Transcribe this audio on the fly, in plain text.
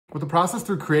With the process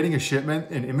through creating a shipment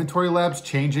and Inventory Labs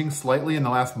changing slightly in the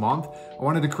last month, I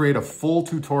wanted to create a full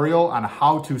tutorial on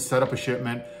how to set up a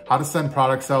shipment, how to send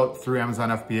products out through Amazon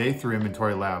FBA through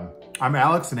Inventory Lab. I'm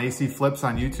Alex and AC Flips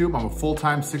on YouTube. I'm a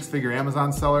full-time six-figure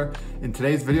Amazon seller. In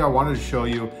today's video, I wanted to show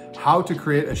you how to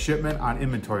create a shipment on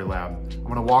Inventory Lab. I'm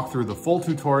gonna walk through the full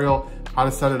tutorial, how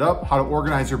to set it up, how to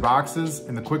organize your boxes,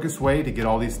 and the quickest way to get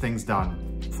all these things done.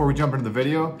 Before we jump into the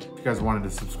video, if you guys wanted to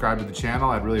subscribe to the channel,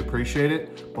 I'd really appreciate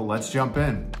it, but let's jump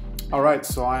in. All right,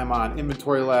 so I'm on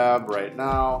Inventory Lab right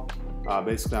now,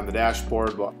 basically on the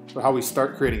dashboard. But how we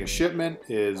start creating a shipment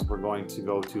is we're going to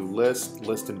go to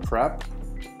list and prep.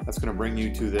 That's gonna bring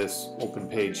you to this open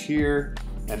page here,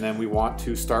 and then we want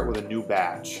to start with a new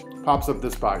batch. Pops up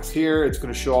this box here. It's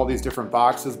gonna show all these different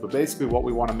boxes, but basically what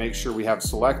we wanna make sure we have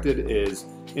selected is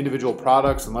individual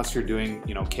products, unless you're doing,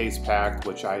 case packed,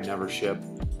 which I never ship.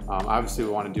 Obviously we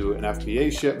wanna do an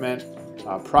FBA shipment,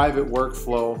 private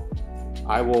workflow.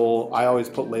 I always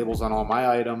put labels on all my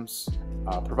items.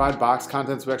 Provide box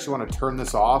contents. We actually wanna turn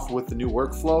this off with the new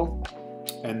workflow.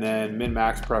 And then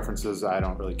min-max preferences, I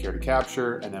don't really care to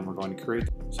capture, and then we're going to create.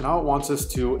 So now it wants us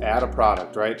to add a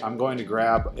product, right? I'm going to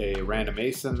grab a random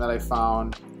ASIN that I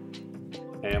found,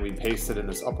 and we paste it in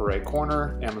this upper right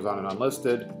corner, Amazon and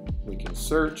unlisted. We can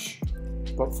search,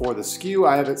 but for the SKU,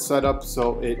 I have it set up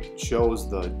so it shows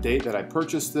the date that I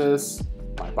purchased this,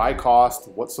 my buy cost,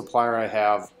 what supplier I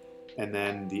have, and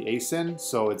then the ASIN.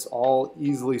 So it's all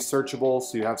easily searchable.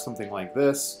 So you have something like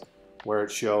this, where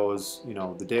it shows,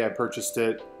 the day I purchased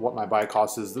it, what my buy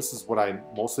cost is. This is what I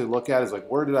mostly look at, is like,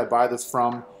 where did I buy this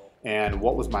from and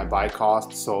what was my buy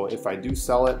cost? So if I do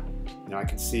sell it, I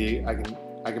can see, I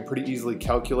can pretty easily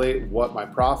calculate what my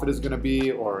profit is gonna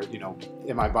be, or,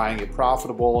 am I buying it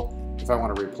profitable? If I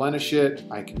wanna replenish it,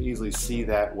 I can easily see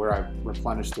that where I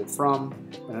replenished it from.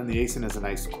 And then the ASIN is a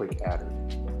nice quick adder.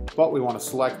 But we wanna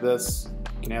select this.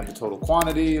 We can add the total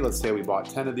quantity. Let's say we bought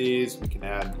 10 of these. We can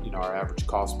add, our average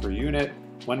cost per unit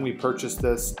when we purchase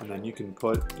this, and then you can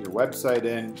put your website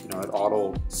in. It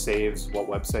auto saves what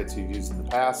websites you've used in the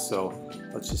past. So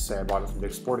let's just say I bought it from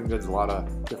Dick's Sporting Goods. A lot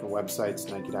of different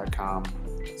websites, Nike.com,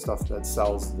 stuff that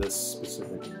sells this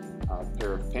specific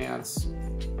pair of pants.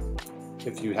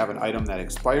 If you have an item that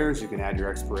expires, you can add your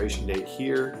expiration date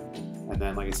here. And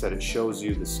then, like I said, it shows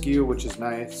you the SKU, which is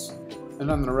nice. And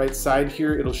on the right side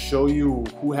here, it'll show you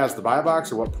who has the buy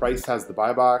box or what price has the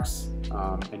buy box.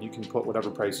 And you can put whatever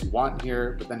price you want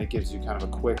here, but then it gives you kind of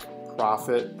a quick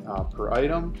profit per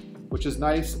item, which is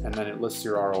nice. And then it lists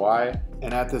your ROI.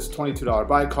 And at this $22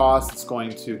 buy cost, it's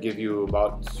going to give you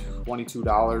about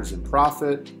 $22 in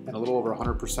profit and a little over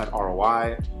 100%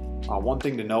 ROI. One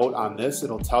thing to note on this,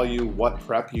 it'll tell you what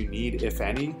prep you need, if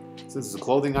any. Since it's a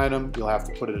clothing item, you'll have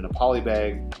to put it in a poly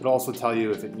bag. It'll also tell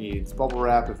you if it needs bubble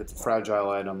wrap, if it's a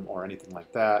fragile item, or anything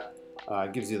like that.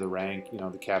 It gives you the rank,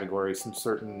 the category, some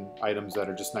certain items that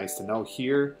are just nice to know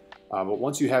here. But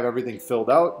once you have everything filled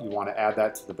out, you want to add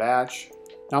that to the batch.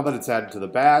 Now that it's added to the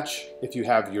batch, if you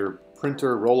have your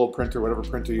printer, Rollo printer, whatever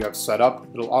printer you have set up,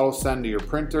 it'll auto send to your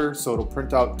printer, so it'll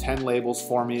print out 10 labels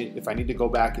for me. If I need to go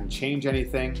back and change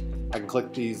anything, I can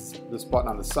click this button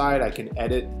on the side. I can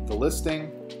edit the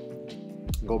listing,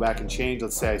 go back and change.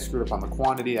 Let's say I screwed up on the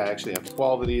quantity. I actually have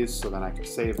 12 of these, so then I can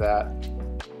save that.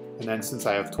 And then since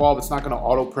I have 12, it's not gonna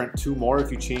auto print 2 more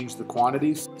if you change the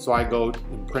quantities. So I go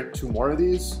and print 2 more of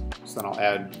these. So then I'll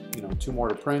add 2 more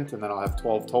to print, and then I'll have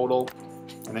 12 total.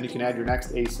 And then you can add your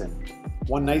next ASIN.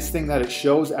 One nice thing that it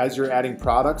shows as you're adding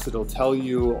products, it'll tell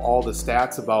you all the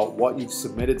stats about what you've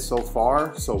submitted so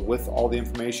far. So with all the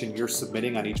information you're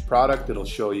submitting on each product, it'll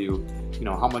show you,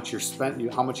 how much you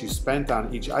spent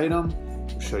on each item.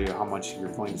 It'll show you how much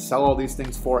you're going to sell all these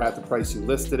things for at the price you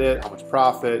listed it, how much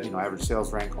profit, average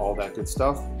sales rank, all that good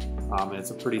stuff. And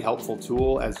it's a pretty helpful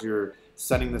tool as you're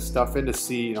setting this stuff in to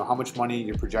see, how much money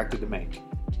you're projected to make.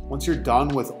 Once you're done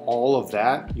with all of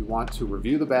that, you want to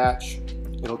review the batch.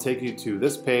 It'll take you to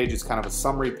this page. It's kind of a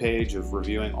summary page of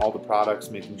reviewing all the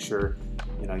products, making sure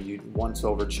you once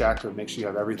over check or make sure you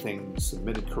have everything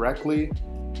submitted correctly.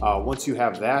 Once you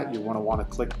have that, you want to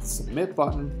click the submit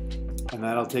button, and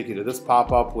that'll take you to this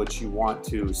pop-up, which you want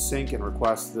to sync and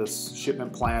request this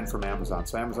shipment plan from Amazon.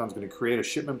 So Amazon's going to create a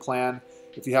shipment plan.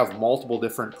 If you have multiple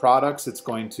different products, it's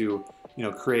going to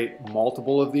create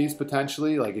multiple of these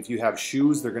potentially. Like if you have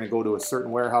shoes, they're going to go to a certain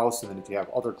warehouse, and then if you have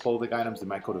other clothing items, they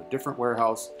might go to a different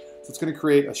warehouse. So it's going to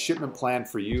create a shipment plan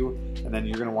for you, and then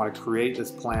you're going to want to create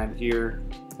this plan here,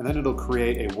 and then it'll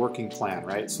create a working plan,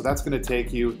 right? So that's going to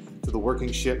take you to the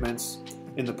working shipments.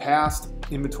 In the past,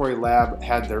 Inventory Lab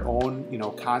had their own,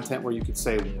 content where you could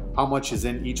say how much is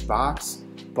in each box.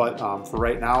 But for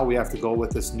right now, we have to go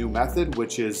with this new method,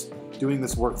 which is doing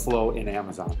this workflow in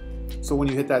Amazon. So when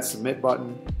you hit that submit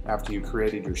button, after you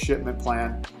created your shipment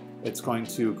plan, it's going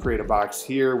to create a box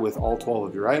here with all 12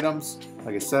 of your items.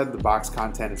 Like I said, the box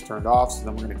content is turned off, so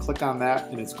then we're going to click on that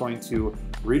and it's going to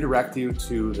redirect you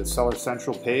to the Seller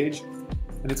Central page,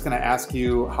 and it's going to ask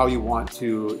you how you want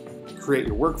to create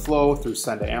your workflow through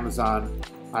Send to Amazon.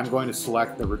 I'm going to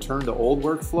select the Return to Old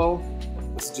workflow.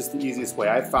 This is just the easiest way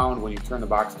I've found when you turn the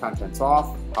box contents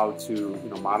off, how to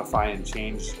modify and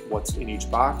change what's in each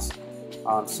box.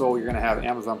 So you're going to have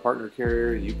Amazon Partner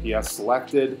Carrier, UPS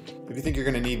selected. If you think you're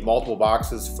going to need multiple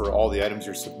boxes for all the items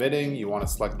you're submitting, you want to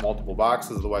select multiple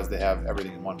boxes, otherwise they have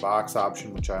everything in one box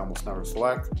option, which I almost never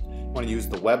select. You want to use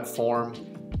the web form.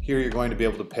 Here you're going to be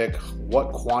able to pick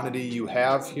what quantity you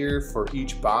have here for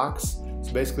each box.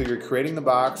 So basically you're creating the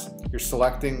box, you're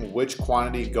selecting which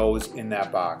quantity goes in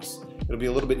that box. It'll be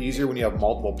a little bit easier when you have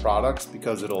multiple products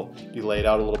because it'll be laid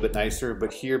out a little bit nicer.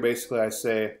 But here basically I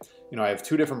say, I have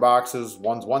 2 different boxes,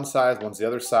 one's one size, one's the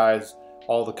other size,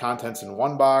 all the contents in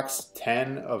one box,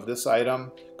 10 of this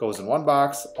item goes in one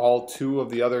box, all 2 of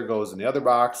the other goes in the other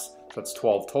box, so that's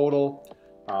 12 total.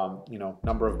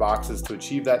 Number of boxes to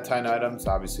achieve that 10 items,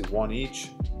 obviously 1 each,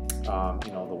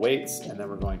 the weights, and then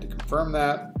we're going to confirm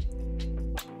that.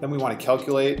 Then we want to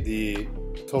calculate the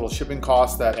total shipping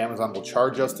cost that Amazon will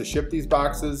charge us to ship these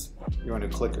boxes. You're going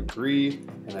to click agree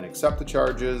and then accept the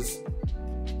charges.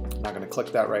 I'm not going to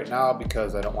click that right now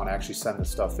because I don't want to actually send this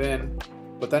stuff in.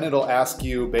 But then it'll ask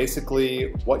you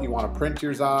basically what you want to print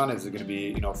yours on. Is it going to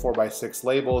be 4x6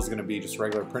 label? Is it going to be just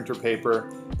regular printer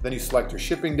paper? Then you select your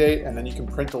shipping date and then you can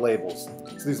print the labels.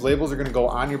 So these labels are going to go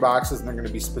on your boxes and they're going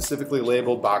to be specifically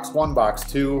labeled box 1, box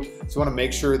 2. So you want to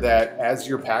make sure that as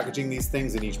you're packaging these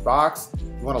things in each box,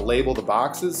 you want to label the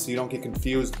boxes so you don't get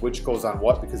confused which goes on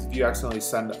what, because if you accidentally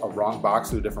send a wrong box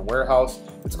to a different warehouse,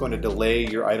 it's going to delay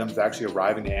your items actually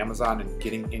arriving to Amazon and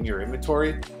getting in your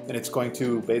inventory, and it's going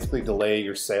to basically delay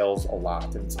your sales a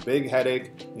lot. And it's a big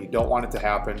headache and you don't want it to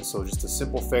happen. So just a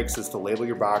simple fix is to label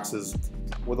your boxes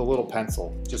with a little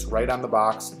pencil. Just write on the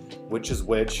box which is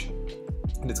which,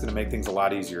 and it's going to make things a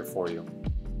lot easier for you.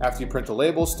 After you print the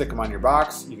labels, stick them on your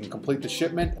box, you can complete the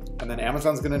shipment, and then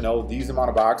Amazon's going to know these amount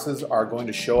of boxes are going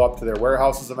to show up to their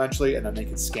warehouses eventually, and then they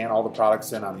can scan all the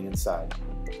products in on the inside.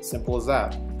 Simple as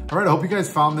that. All right, I hope you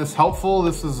guys found this helpful.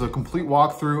 This is a complete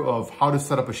walkthrough of how to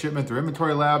set up a shipment through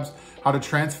Inventory Labs, how to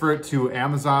transfer it to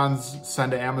Amazon's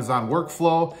Send to Amazon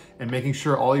workflow, and making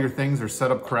sure all your things are set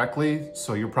up correctly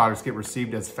so your products get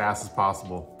received as fast as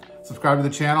possible. Subscribe to the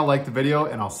channel, like the video,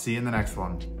 and I'll see you in the next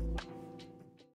one.